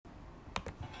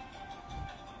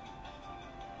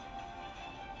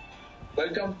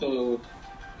Welcome to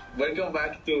Welcome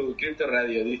back to Crypto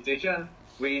Radio, the station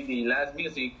with the last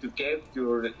music to keep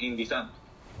you in the sun.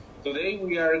 Today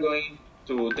we are going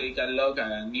to take a look at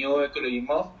a new ecology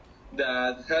move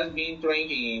that has been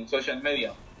trending in social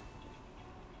media.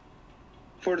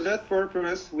 For that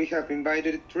purpose, we have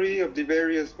invited three of the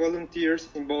various volunteers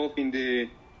involved in the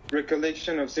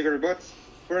recollection of cigarette butts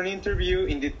for an interview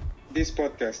in this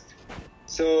podcast.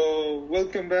 So,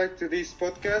 welcome back to this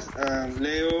podcast.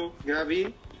 Leo,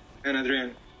 Gabi, and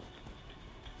Adrian.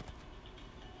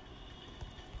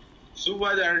 So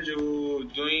what are you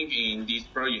doing in this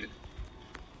project?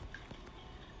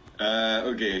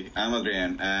 Okay, I'm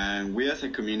Adrian, and we as a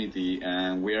community,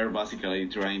 and we are basically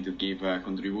trying to give a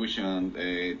contribution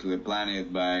to the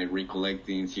planet by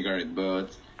recollecting cigarette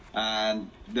butts and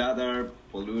that are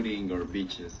polluting our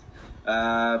beaches,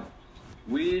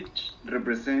 which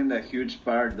represent a huge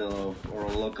part of our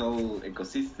local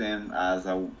ecosystem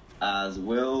as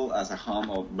well as a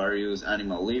home of various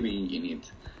animals living in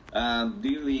it.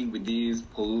 Dealing with this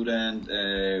pollutant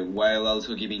while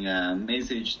also giving a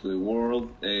message to the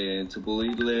world to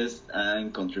pollute less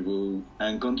and contribute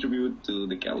to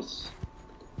the cause.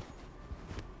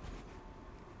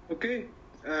 Okay,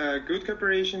 good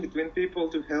cooperation between people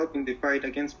to help in the fight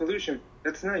against pollution.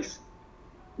 That's nice.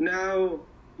 Now,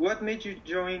 what made you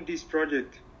join this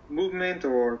project? Movement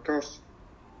or cause?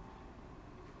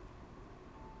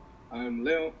 I'm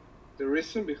Leo. The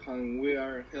reason behind we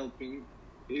are helping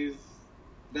is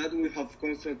that we have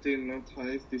constantly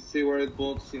noticed the cigarette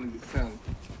butts in the sand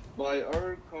by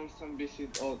our constant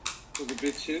visit out to the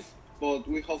beaches, but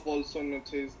we have also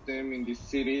noticed them in the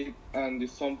city and in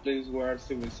some place where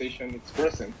civilization is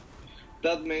present.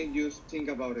 That made us think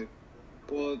about it.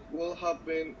 What will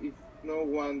happen if no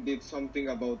one did something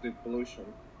about the pollution?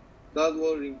 That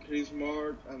will increase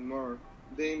more and more,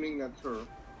 damaging nature.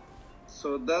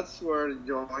 So that's where I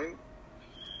joined.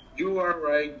 You are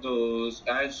right, those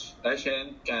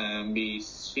actions can be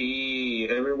seen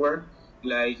everywhere,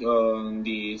 like on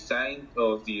the side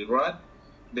of the road.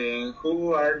 Then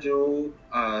who are you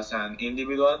as an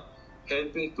individual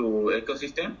helping to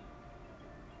ecosystem?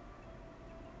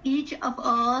 Each of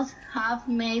us have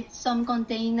made some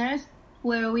containers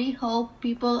where we hope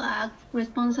people act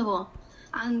responsible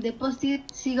and deposit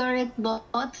cigarette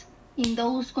butts in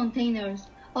those containers.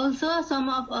 Also, some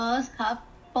of us have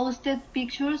posted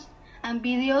pictures and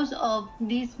videos of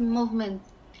this movement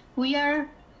we are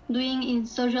doing in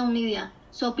social media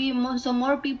so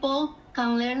more people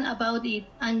can learn about it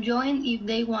and join if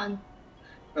they want.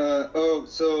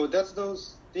 So that's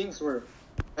those things where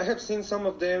I have seen some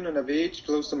of them on a beach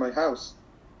close to my house.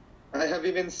 I have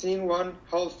even seen one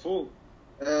half full.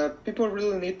 People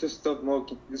really need to stop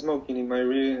smoking in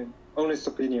my honest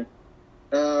opinion.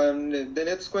 The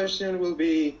next question will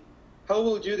be, how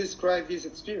would you describe this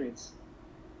experience?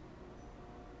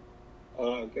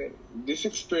 Okay, this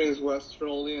experience was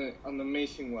truly an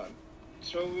amazing one.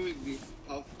 So we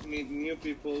have met new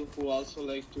people who also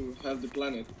like to help the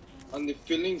planet, and the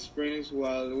feeling experience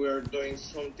while we are doing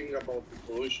something about the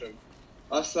pollution.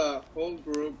 As a whole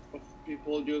group of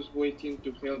people just waiting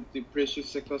to help the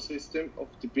precious ecosystem of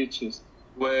the beaches.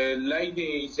 Well, like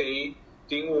they say,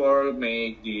 teamwork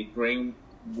makes the dream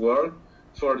work.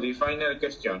 For the final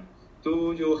question,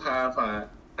 do you have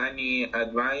any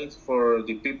advice for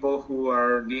the people who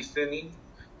are listening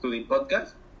to the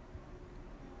podcast?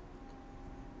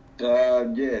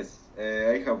 Yes,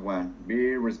 I have one.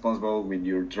 Be responsible with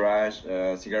your trash,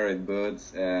 cigarette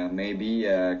butts, maybe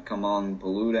a common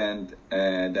pollutant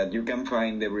that you can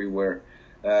find everywhere.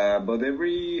 But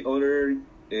every other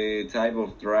type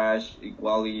of trash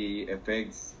equally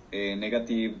affects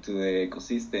negative to the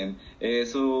ecosystem.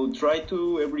 So try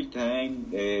to every time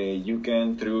you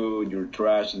can throw your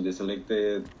trash in the select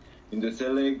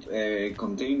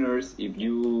containers. If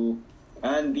you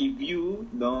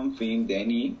don't find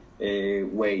any,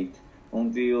 wait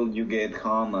until you get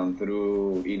home and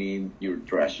throw it in your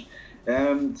trash.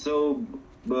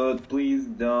 But please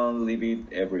don't leave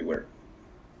it everywhere.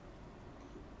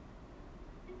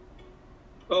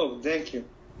 Oh, thank you.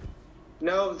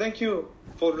 Now, thank you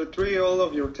for all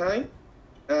of your time.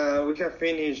 We have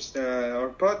finished our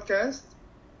podcast,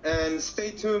 and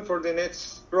stay tuned for the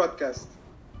next broadcast.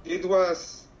 It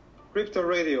was Crypto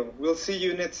Radio. We'll see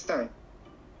you next time.